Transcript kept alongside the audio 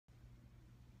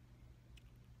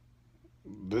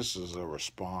This is a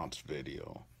response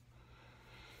video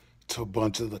to a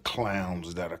bunch of the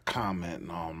clowns that are commenting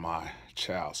on my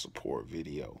child support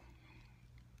video.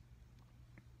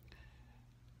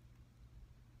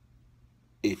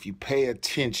 If you pay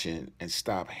attention and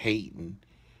stop hating,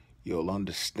 you'll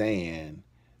understand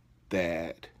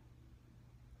that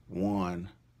one,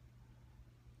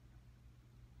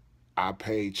 I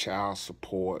paid child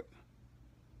support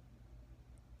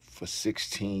for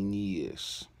 16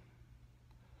 years.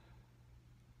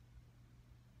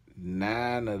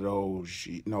 10 of those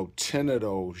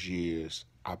years,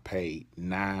 I paid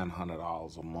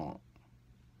 $900 a month.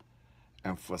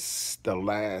 And for the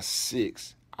last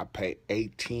 6, I paid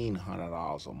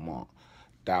 $1,800 a month.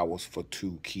 That was for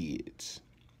 2 kids.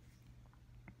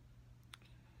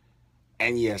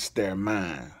 And yes, they're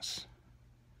mine.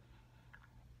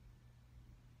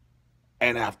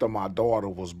 And after my daughter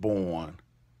was born,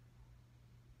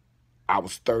 I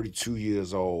was 32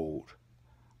 years old.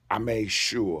 I made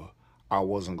sure I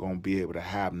wasn't going to be able to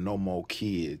have no more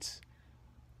kids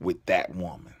with that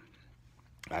woman.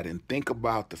 I didn't think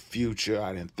about the future.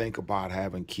 I didn't think about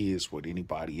having kids with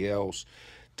anybody else.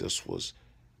 This was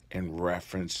in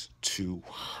reference to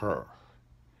her.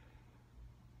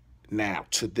 Now,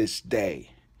 to this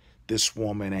day, this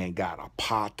woman ain't got a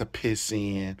pot to piss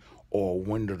in or a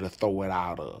window to throw it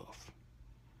out of.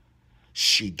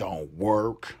 She don't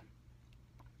work.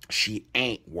 She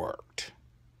ain't worked.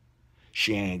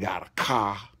 She ain't got a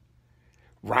car.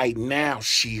 Right now,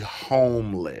 she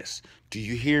homeless. Do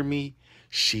you hear me?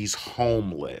 She's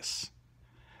homeless.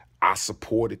 I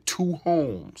supported 2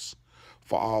 homes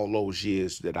for all those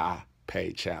years that I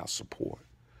paid child support.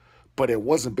 But it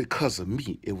wasn't because of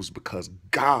me. It was because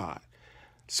God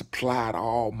supplied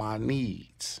all my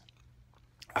needs.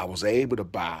 I was able to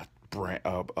buy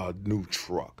a new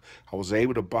truck. I was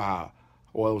able to buy,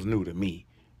 well, it was new to me,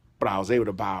 but I was able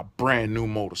to buy a brand new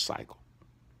motorcycle.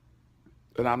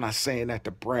 And I'm not saying that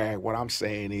to brag. What I'm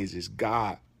saying is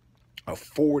God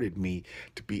afforded me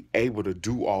to be able to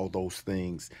do all those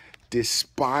things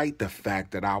despite the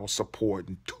fact that I was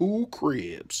supporting 2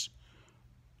 cribs,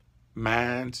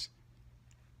 mine's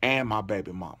and my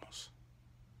baby mama's.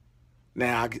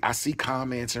 Now I see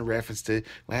comments in reference to,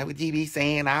 why would you be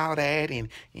saying all that and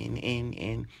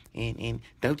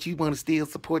don't you want to still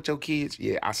support your kids?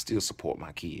 Yeah, I still support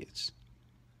my kids.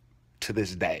 To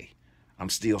this day, I'm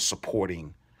still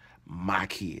supporting my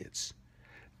kids.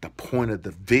 The point of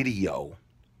the video,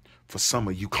 for some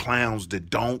of you clowns that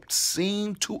don't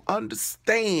seem to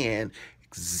understand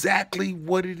exactly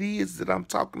what it is that I'm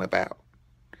talking about,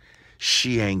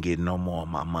 she ain't getting no more of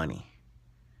my money.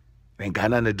 It ain't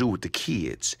got nothing to do with the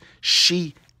kids.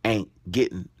 She ain't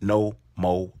getting no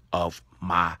more of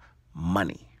my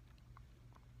money.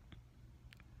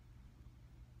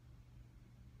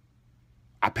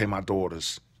 I pay my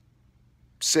daughter's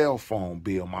cell phone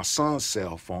bill, my son's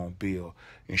cell phone bill,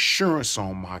 insurance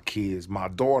on my kids, my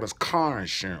daughter's car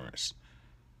insurance.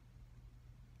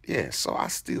 Yeah, so I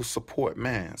still support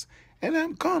mans. And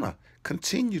I'm gonna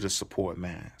continue to support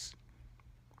mans.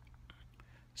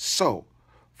 So,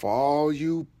 for all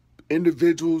you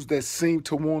individuals that seem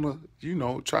to wanna,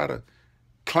 try to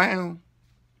clown,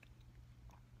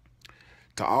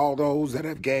 to all those that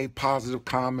have gave positive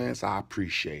comments, I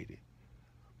appreciate it.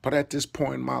 But at this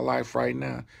point in my life right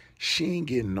now, she ain't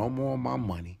getting no more of my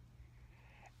money.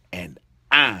 And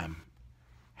I'm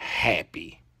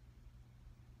happy.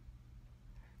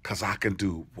 Because I can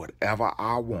do whatever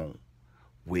I want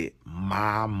with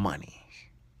my money.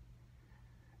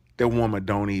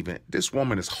 This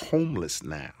woman is homeless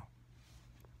now.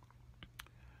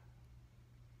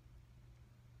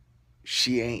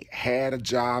 She ain't had a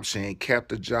job. She ain't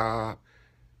kept a job.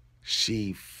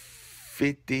 She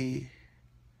 54.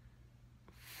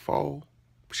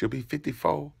 She'll be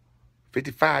 54.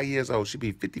 55 years old. She'll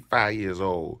be 55 years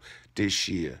old this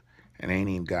year. And ain't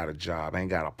even got a job. Ain't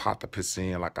got a pot to piss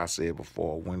in, like I said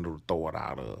before, a window to throw it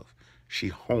out of. She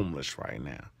homeless right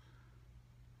now.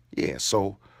 Yeah,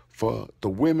 so for the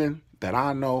women that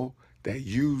I know that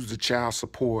use the child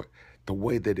support the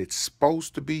way that it's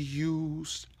supposed to be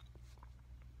used,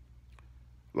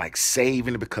 like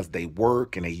saving it because they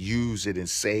work and they use it and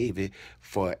save it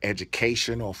for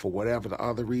education or for whatever the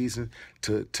other reason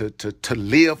to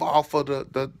live off of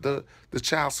the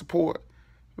child support,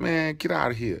 man, get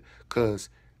out of here. Because,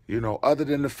 other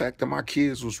than the fact that my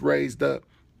kids was raised up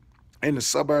in the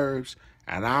suburbs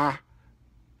and I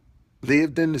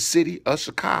lived in the city of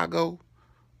Chicago,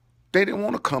 they didn't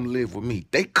want to come live with me.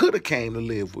 They could have came to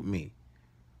live with me.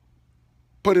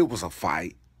 But it was a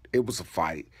fight. It was a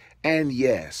fight. And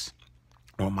yes,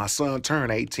 when my son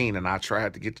turned 18 and I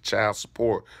tried to get the child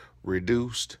support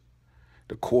reduced.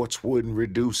 The courts wouldn't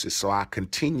reduce it, so I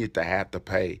continued to have to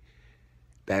pay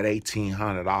that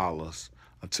 $1,800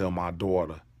 until my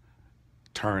daughter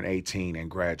turned 18 and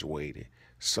graduated.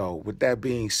 So with that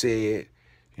being said,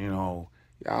 you know,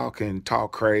 y'all can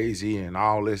talk crazy and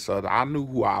all this other. I knew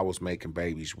who I was making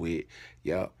babies with.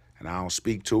 Yep. And I don't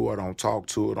speak to her, don't talk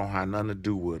to her, don't have nothing to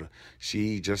do with her.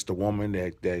 She just a woman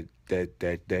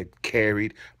that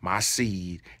carried my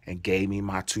seed and gave me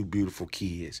my two beautiful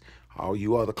kids. All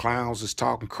you other clowns is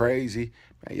talking crazy,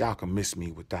 man, y'all can miss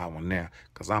me with that one now,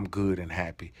 because I'm good and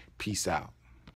happy. Peace out.